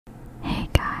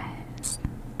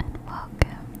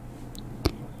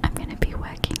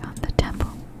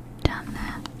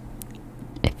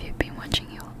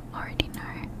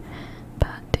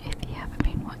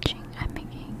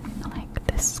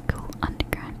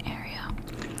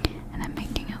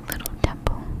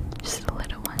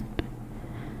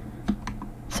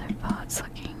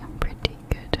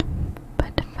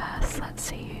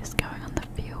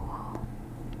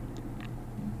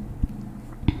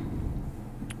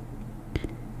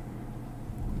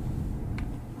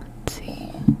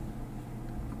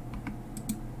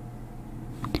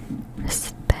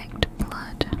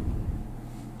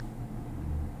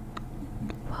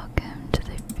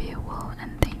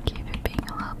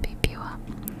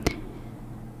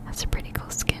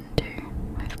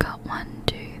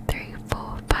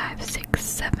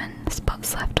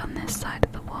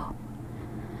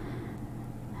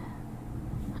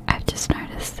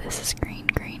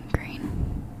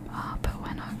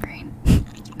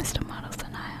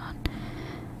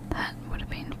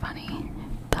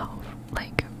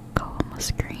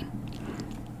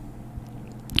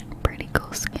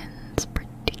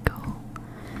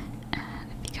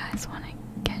guys want to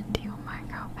get your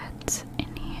Minecraft pets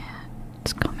in here,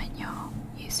 just comment your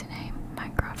username,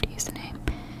 Minecraft username,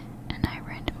 and I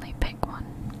randomly pick one.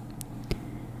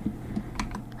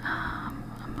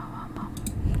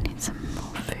 Need some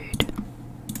more food.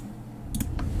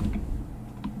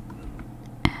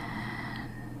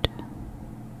 And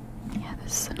yeah,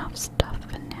 there's enough stuff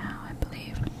for now, I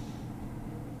believe.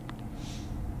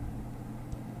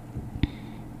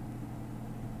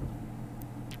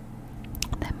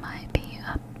 There might be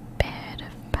a bit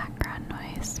of background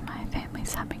noise. My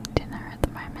family's having dinner at the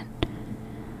moment.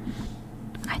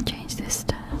 I changed this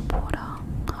to water.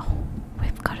 Oh,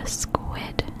 we've got a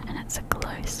squid, and it's a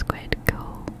glow squid.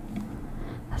 Cool.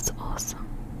 That's awesome.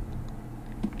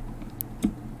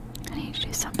 I need to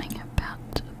do something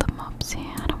about the mobs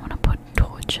here. I don't want to put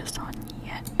torches on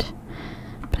yet,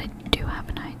 but I do have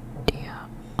an idea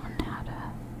on how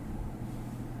to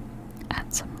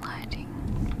add some lighting.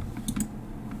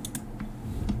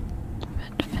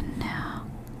 But for now,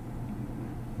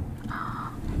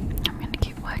 I'm going to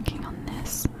keep working on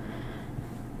this.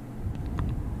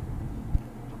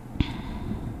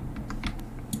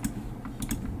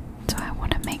 So I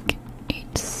want to make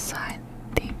each side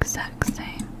the exact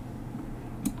same.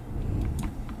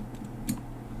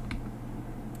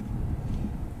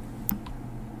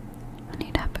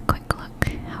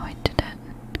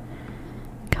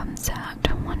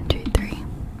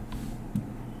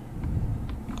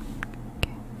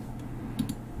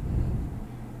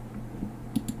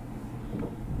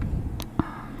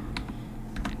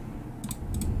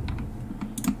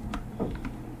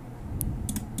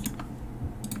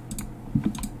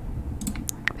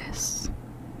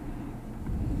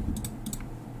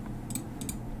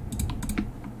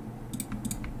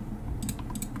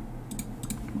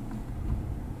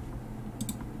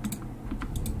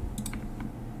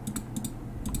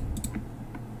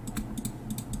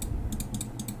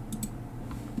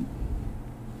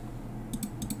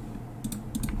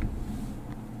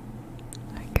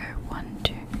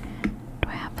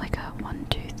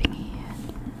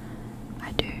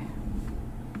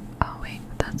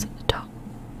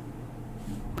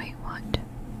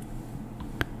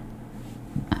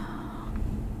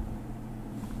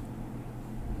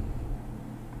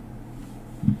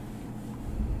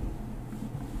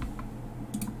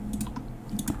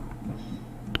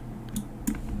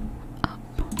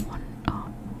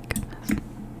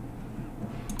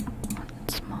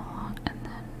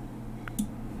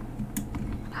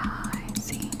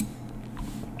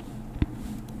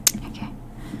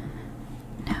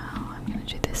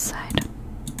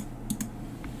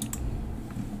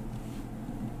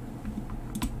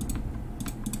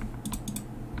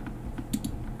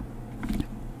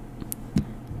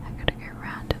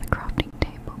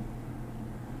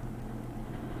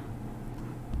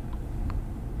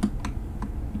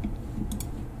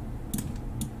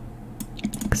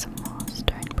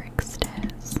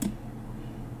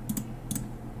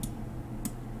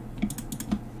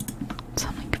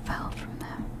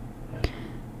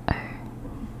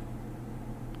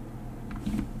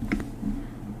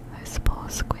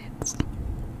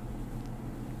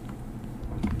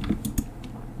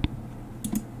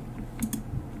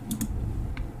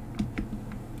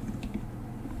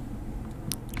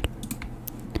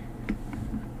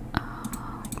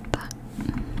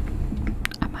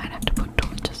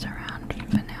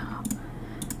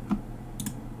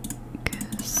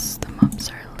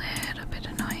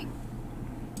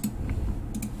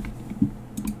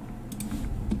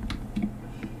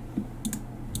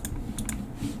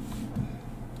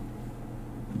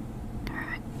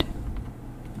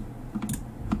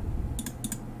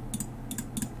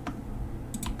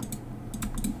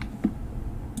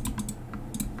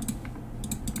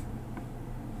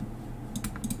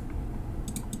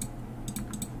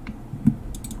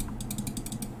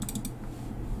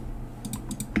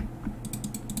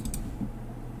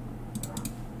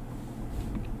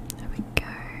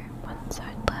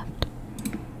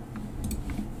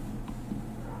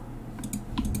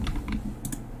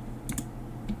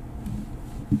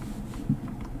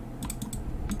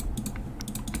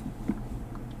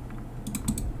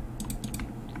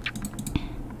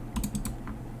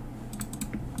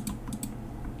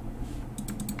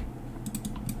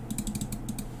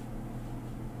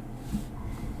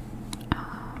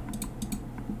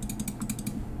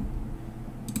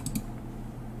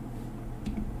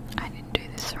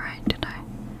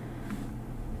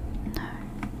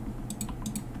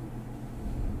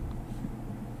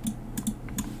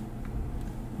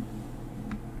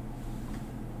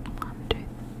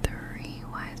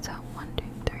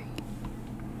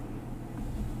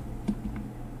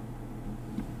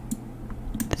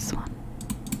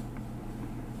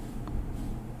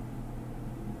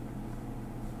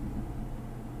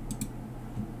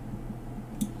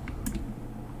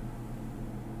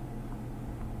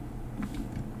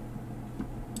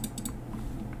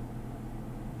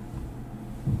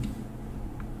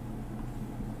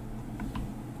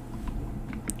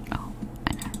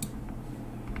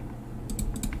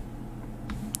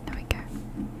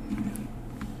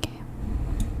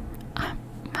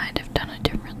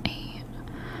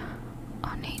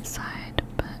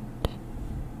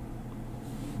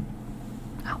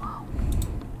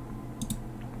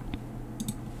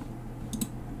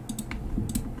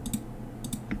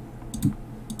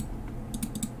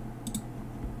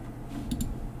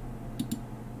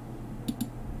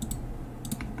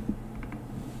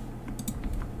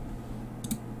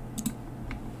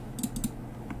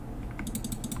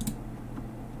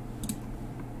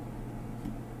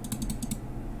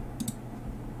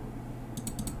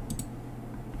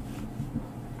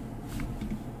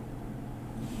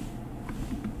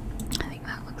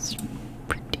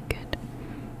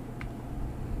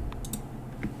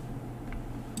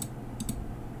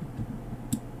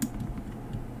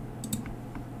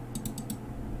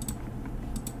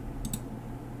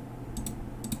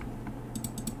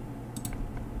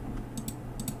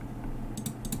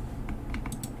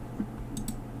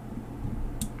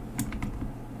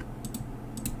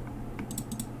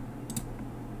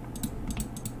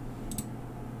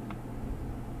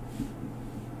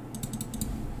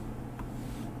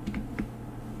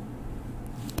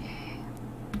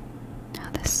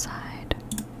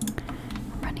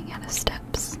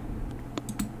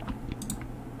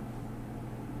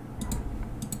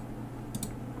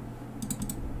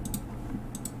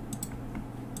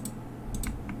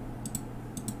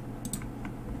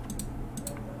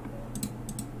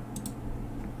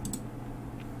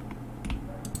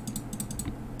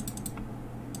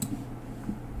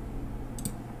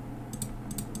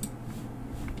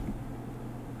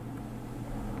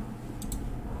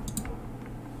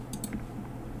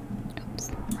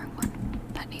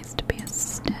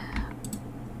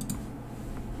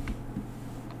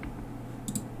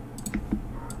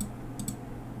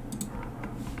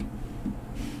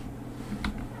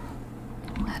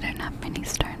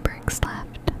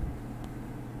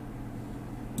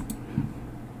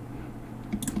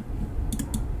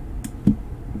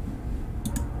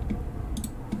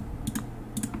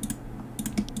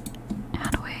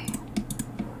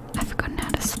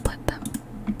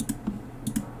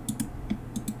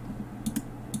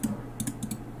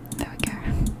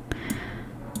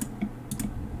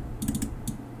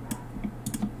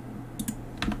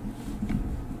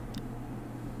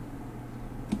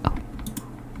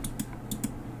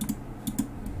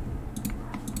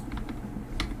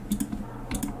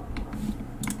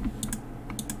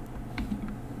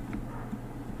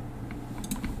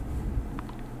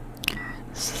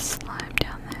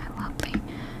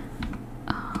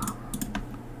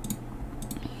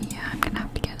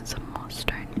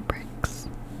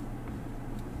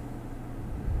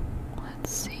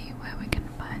 Let's see where we can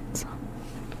find some.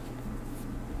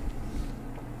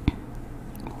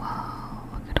 Whoa,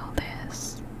 look at all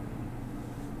this.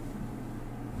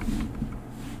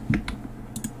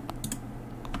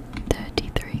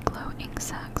 33 glow ink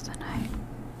sacs, and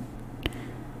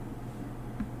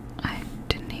I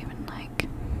didn't even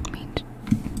mean to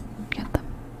get them.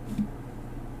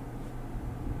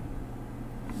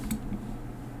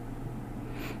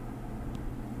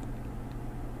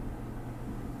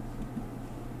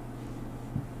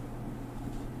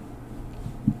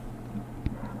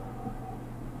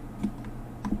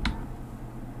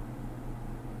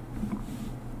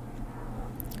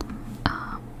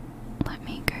 Let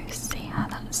me go see how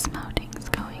that smelting's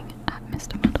going at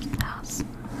Mr. Puddles' house.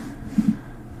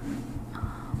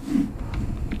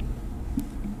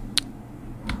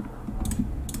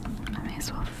 I may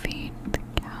as well feed the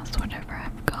cows whatever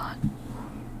I've got.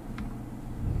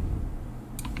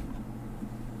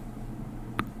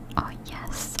 Oh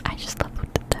yes, I just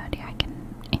leveled to 30. I can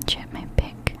enchant my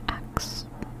pickaxe.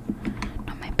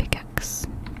 Not my pickaxe,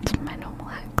 it's my normal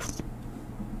axe.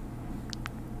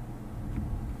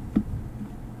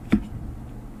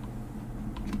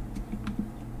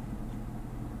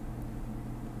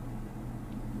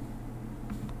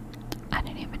 I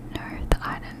don't even know if the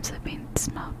items have been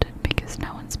smelted because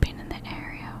no one's been in the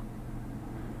area,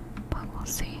 but we'll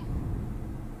see.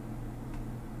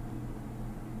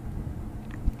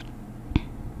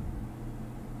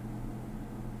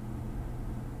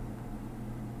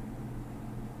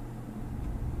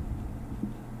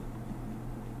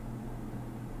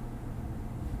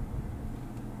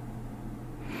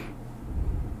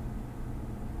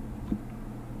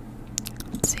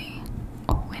 Let's see.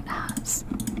 Oh, it has.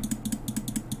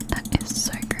 That is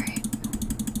so great.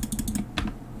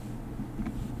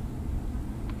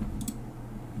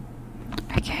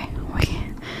 Okay,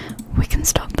 we can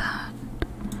stop that.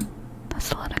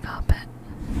 That's a lot of carpet.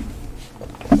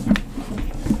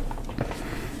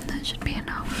 That should be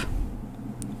enough.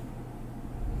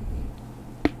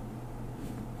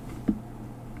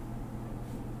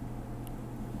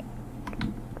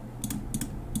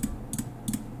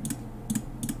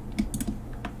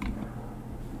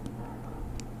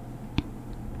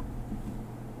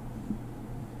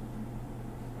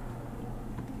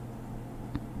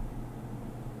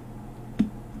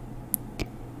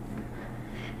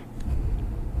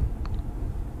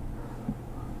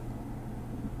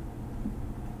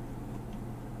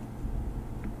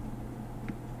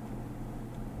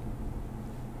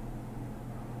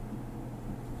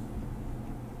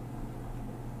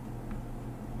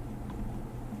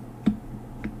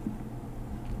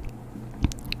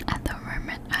 At the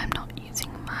moment, I'm not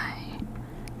using my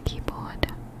keyboard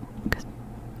because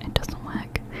it doesn't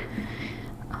work.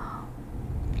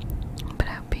 But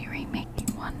I'll be remaking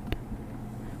one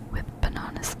with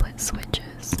banana split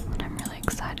switches, and I'm really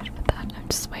excited for that. I'm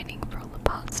just waiting for all the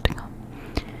parts to come.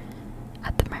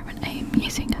 At the moment, I am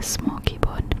using a small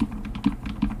keyboard,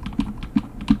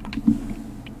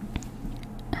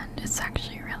 and it's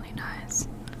actually really nice.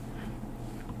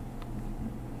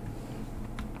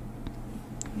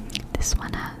 This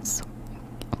one has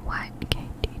white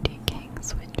KDD King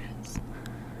switches.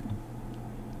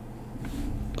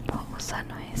 What was that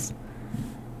noise?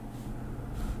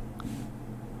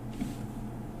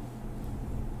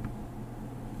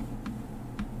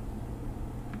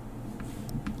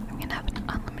 I'm gonna have an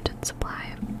unlimited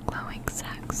supply of glowing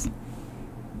sacks.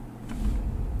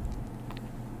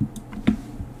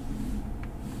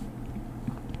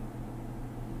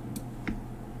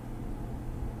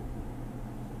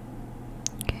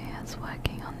 Okay, it's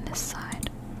working on this side.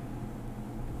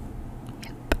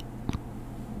 Yep.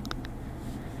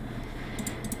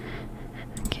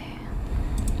 Okay.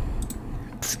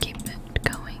 Let's keep it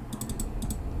going.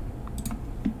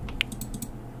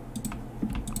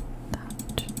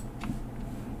 That.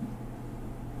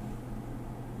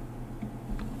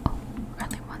 Oh,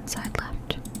 only one side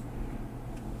left.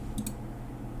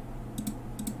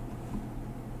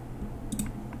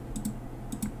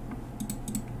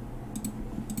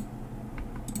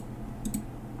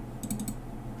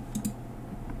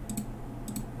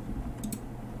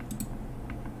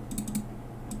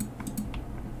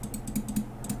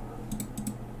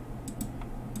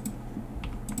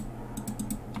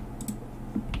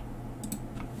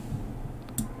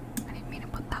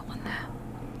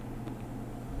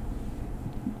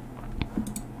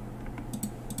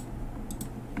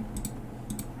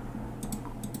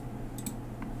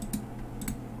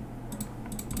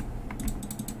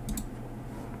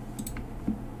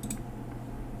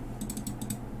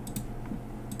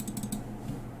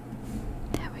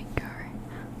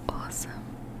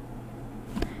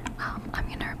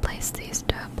 replace these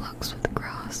dirt blocks with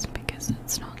grass because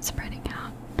it's not spreading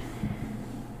out.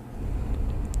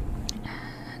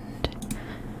 And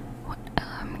what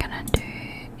I'm gonna do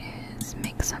is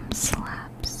make some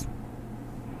slabs.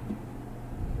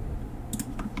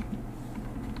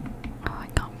 Oh, I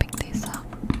can't pick these up.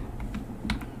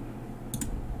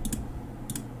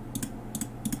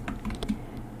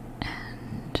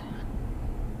 And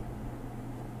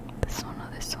this one or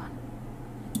this one?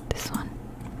 This one.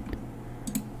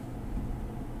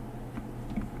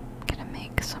 I'm gonna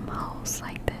make some holes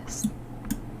like this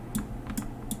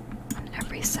on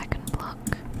every second block.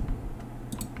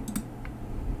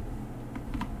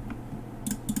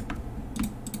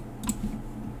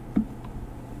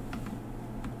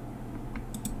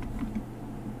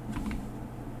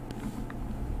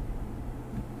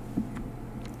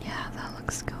 Yeah, that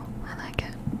looks cool. I like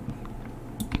it.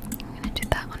 I'm gonna do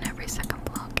that on every second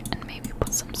block and maybe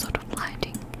put some sort of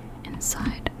lighting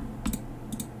inside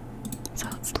so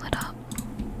it's lit up.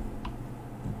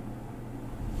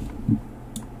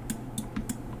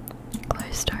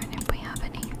 Glowstone if we have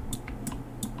any.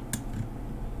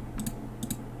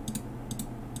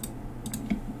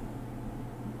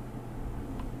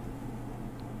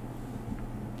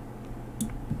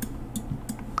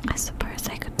 I suppose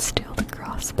I could steal the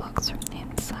grass blocks from the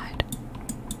inside.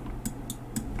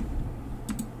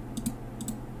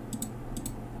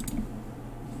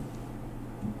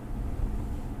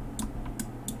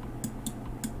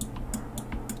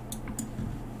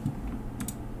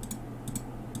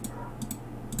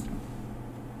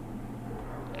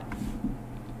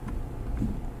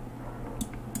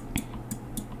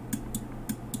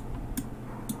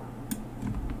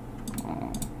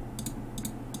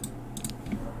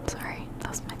 Sorry,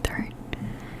 that's my throat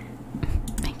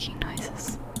making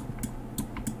noises.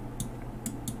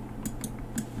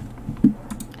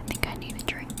 I think I need a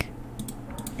drink.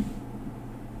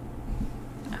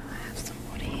 Oh, I have some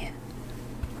water here.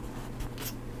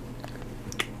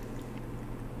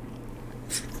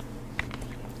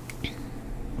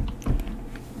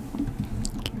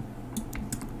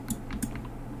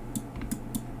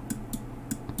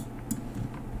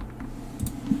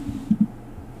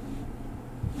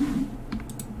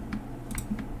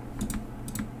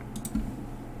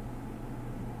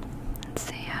 Let's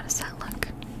see, how does that look?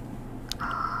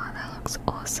 Oh, that looks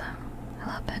awesome. I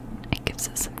love it. It gives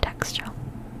it some texture.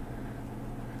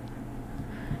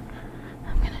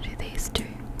 I'm gonna do these too.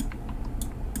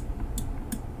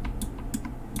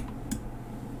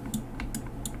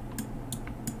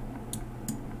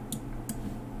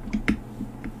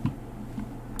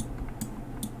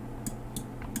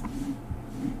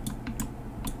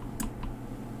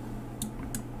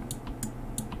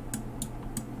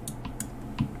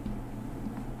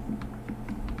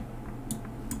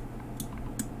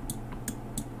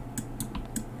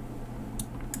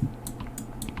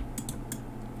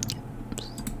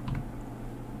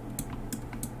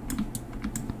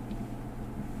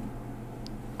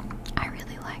 I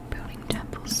really like building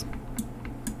temples.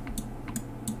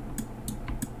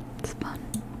 It's fun.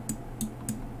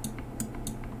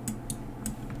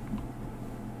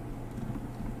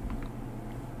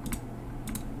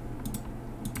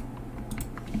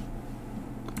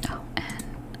 Oh, and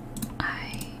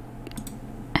I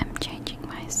am changing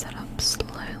my setup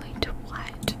slowly to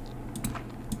white.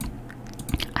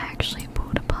 I actually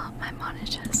pulled apart my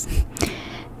monitors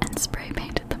and spray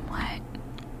painted them white.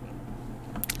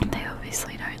 They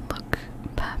obviously don't look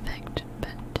perfect,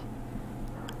 but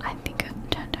I think it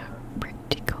turned out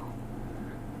pretty cool.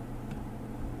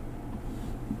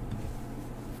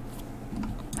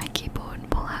 My keyboard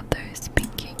will have those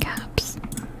pink keycaps.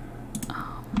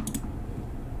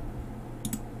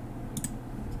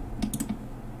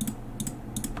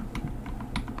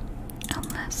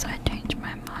 Unless I change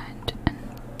my mind and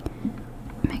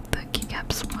make the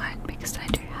keycaps white, because I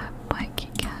do have white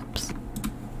keycaps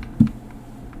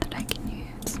that I can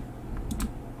use.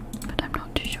 But I'm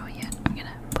not too sure yet. I'm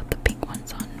gonna put the pink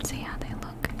ones on and see how they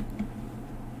look.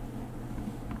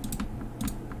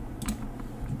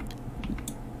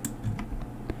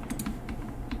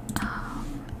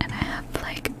 And I have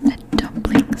like a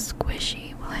dumpling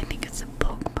squishy. Well, I think it's a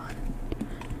pork bun,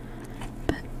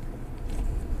 but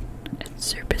it's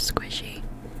super squishy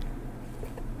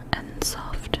and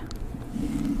soft.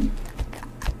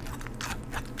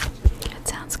 It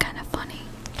sounds kind of funny.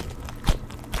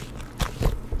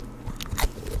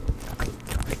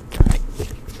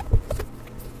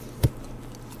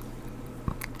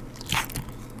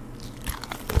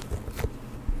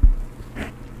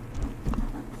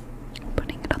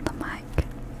 Putting it on the mic.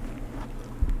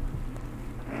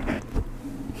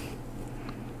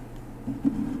 I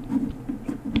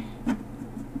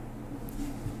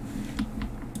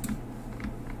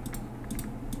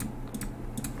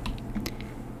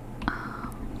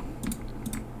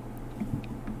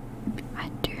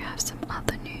do have some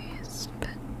other news, but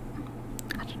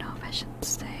I don't know if I should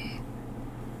say.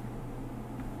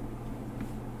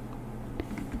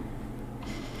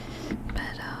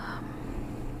 But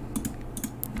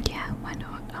yeah, why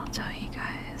not? I'll tell you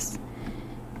guys.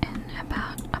 In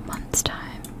about a month's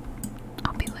time,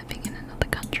 I'll be living in another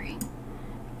country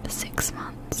for 6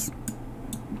 months.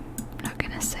 I'm not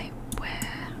gonna say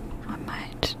where. I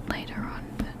might later on,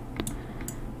 but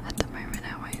at the moment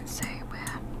I won't say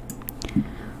where.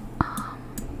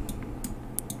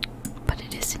 But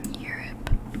it is in Europe,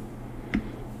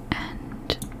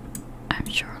 and I'm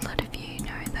sure a lot of you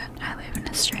know that I live in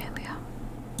Australia,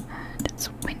 and it's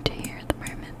winter here at the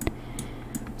moment.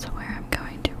 So where I'm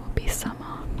going to will be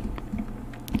summer,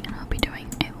 and I'll be doing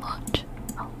a lot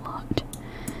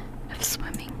of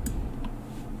swimming,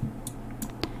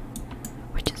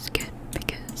 which is good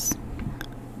because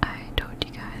I told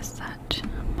you guys that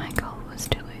my goal was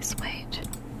to lose weight,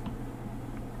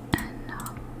 and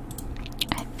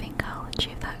I think I'll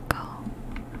achieve that goal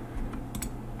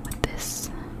with this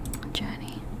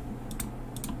journey.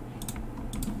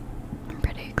 I'm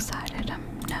pretty excited.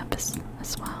 I'm nervous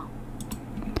as well.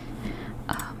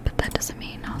 But that doesn't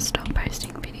mean I'll stop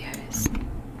posting videos.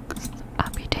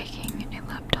 I'll be taking a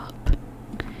laptop,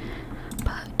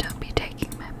 but I'll be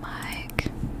taking my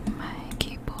mic, my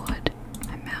keyboard,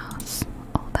 my mouse,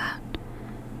 all that.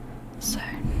 So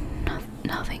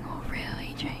nothing will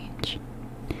really change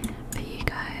for you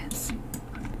guys.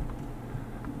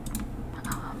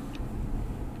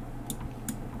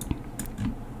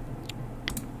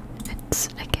 It's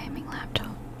a gaming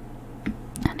laptop,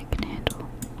 and it can handle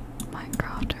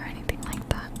Minecraft or anything like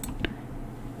that.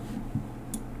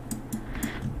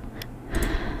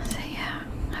 So yeah,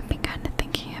 I've been kind of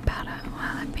thinking about it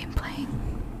while I've been playing.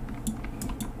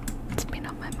 It's been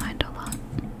on my mind a lot.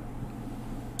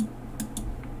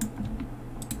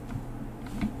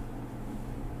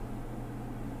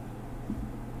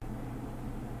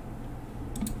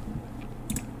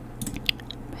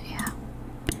 But yeah,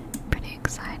 pretty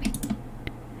exciting.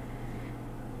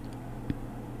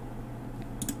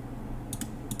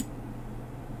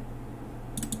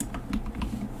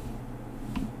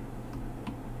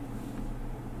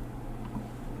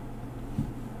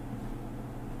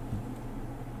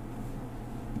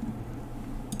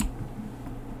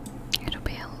 It'll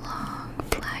be a long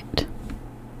flight.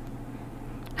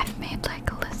 I've made like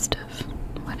a list of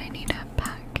what I need to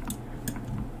pack.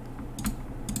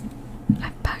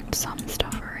 I've packed some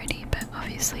stuff already, but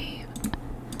obviously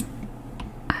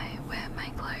I wear my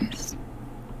clothes,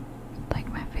 like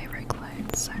my favorite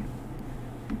clothes, so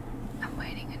I'm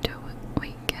waiting until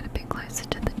we get a bit closer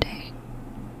to the date.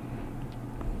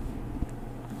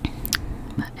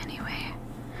 But anyway,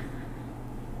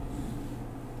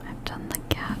 I've done the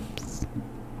caps.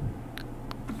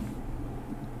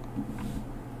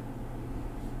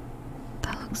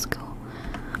 That looks cool,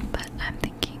 but I'm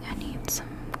thinking I need some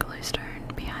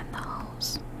glowstone behind the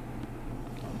holes.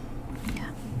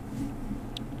 Yeah.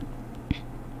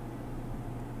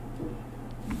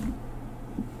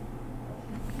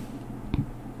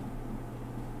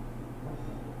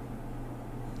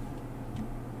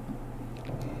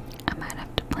 I might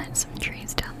have to plant some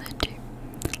trees down there too.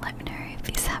 Let me know if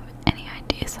you have any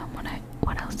ideas on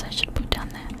what else I should put down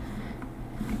there.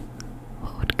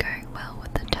 What would go well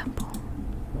with the temple?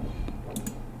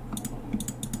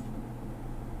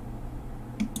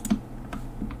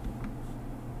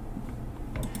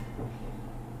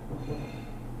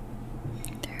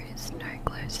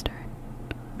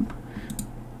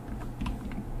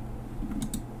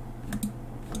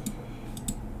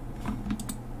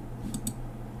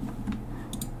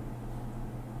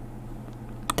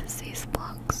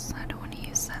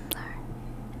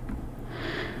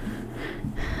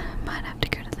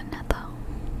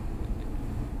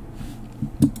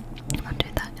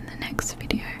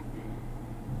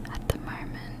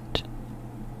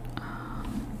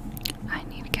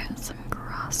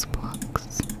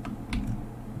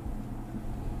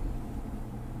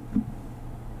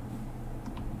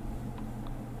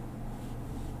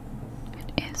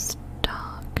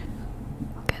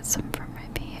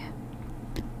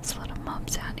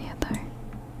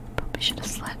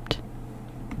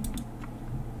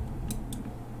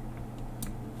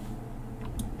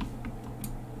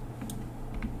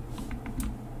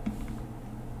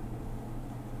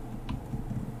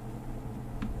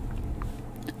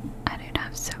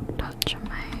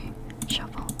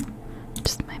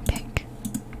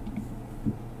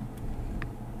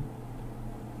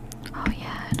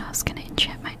 and I was gonna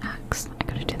enchant my axe. I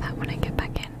gotta do that when I get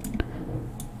back in.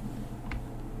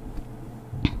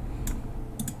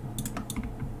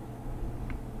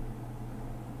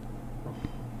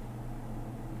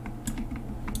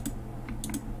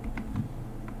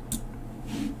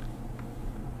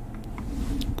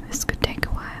 This could take a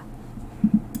while.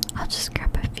 I'll just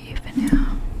grab a few for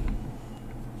now.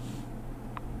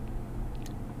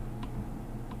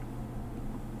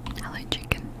 Hello,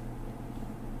 chicken.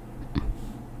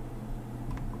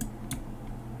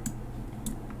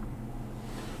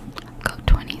 I've got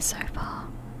 20 so far.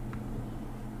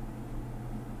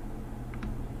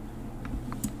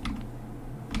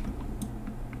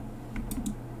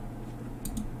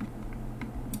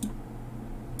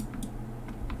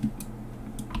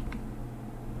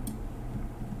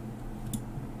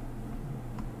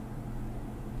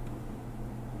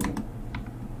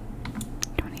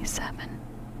 Seven.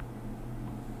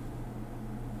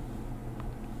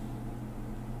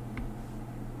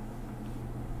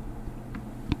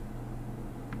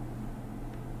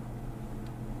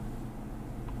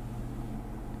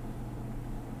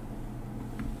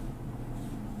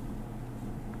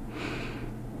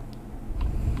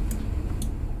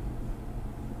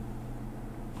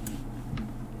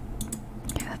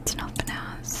 Okay, that's enough for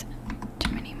now. It's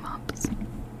too many mobs.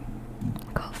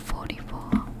 I've got 44.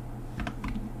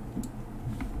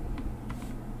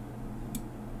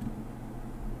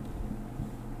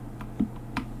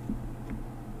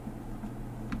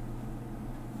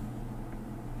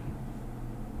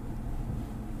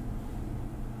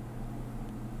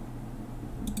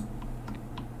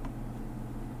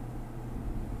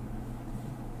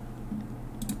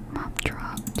 Mob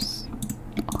drops.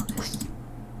 All this.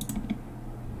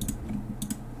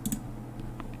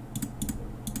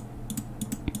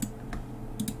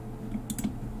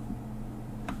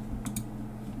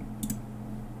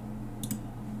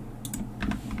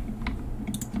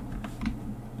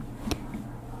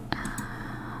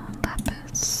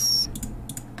 Lapis.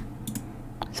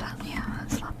 Is that, yeah,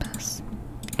 that's lapis.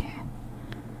 Okay.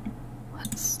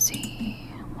 Let's see.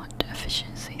 What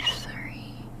efficiency?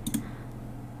 3.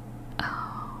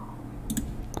 Oh,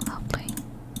 lovely.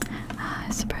 I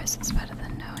suppose it's better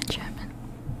than no enchantment.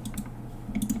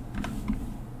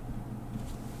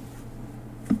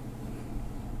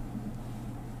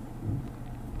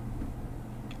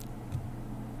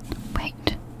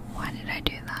 Wait, why did I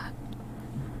do that?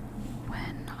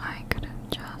 When I could have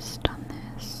just done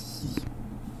this.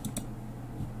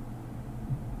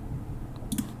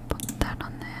 Put that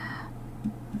on there.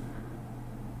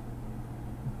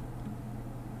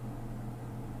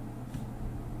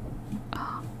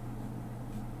 Oh.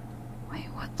 Wait,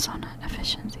 what's on it?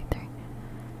 Efficiency 3.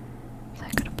 So I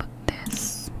could have put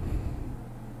this.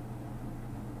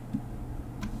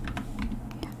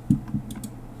 Yeah.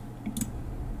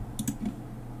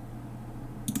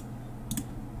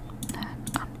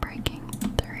 And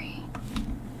unbreaking 3.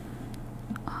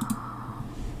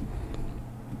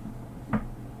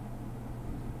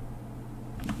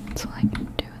 That's all I can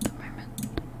do at the moment.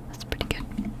 That's pretty good.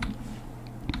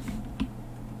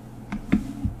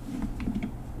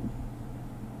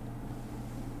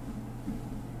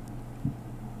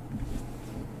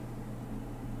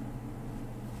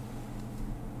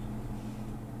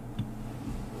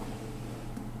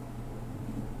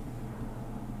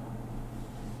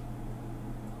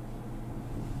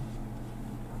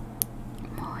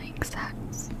 More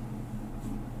exacts.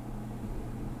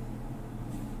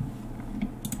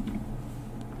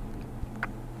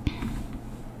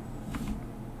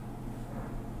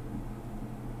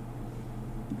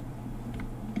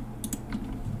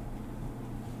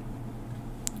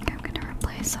 Okay, I'm gonna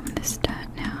replace some of this dirt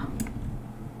now.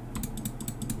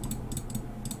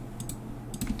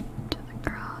 To the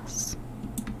grass.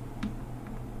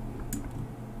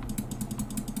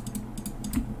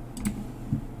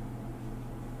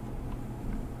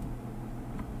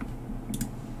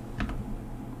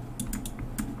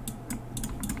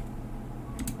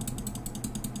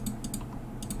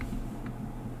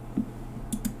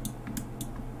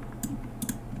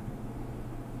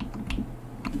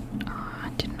 Oh, I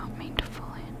did not mean to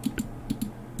fall in.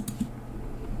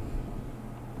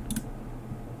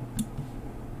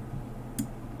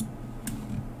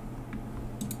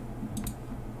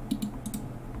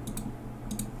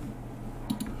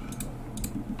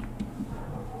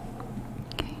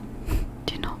 Okay,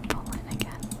 do not fall in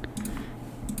again.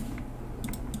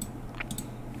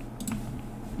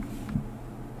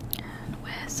 And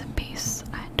where's a piece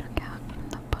I took out from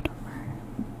the bottom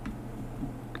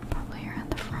row? Probably around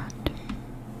the front.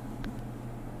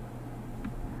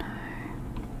 No.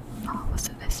 Oh, was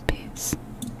it this piece?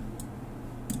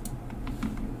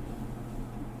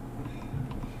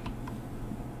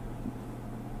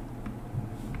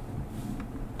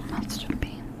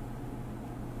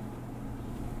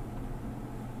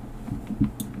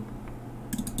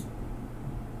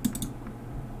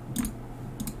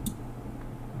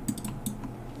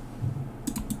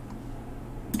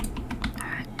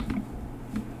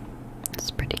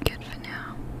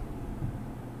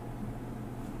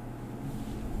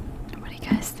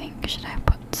 think, should I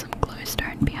put some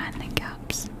glowstone behind the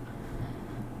gaps?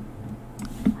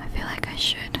 I feel like I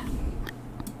should.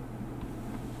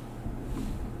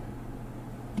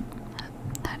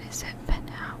 That is it for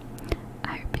now.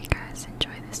 I hope you guys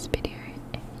enjoy this video.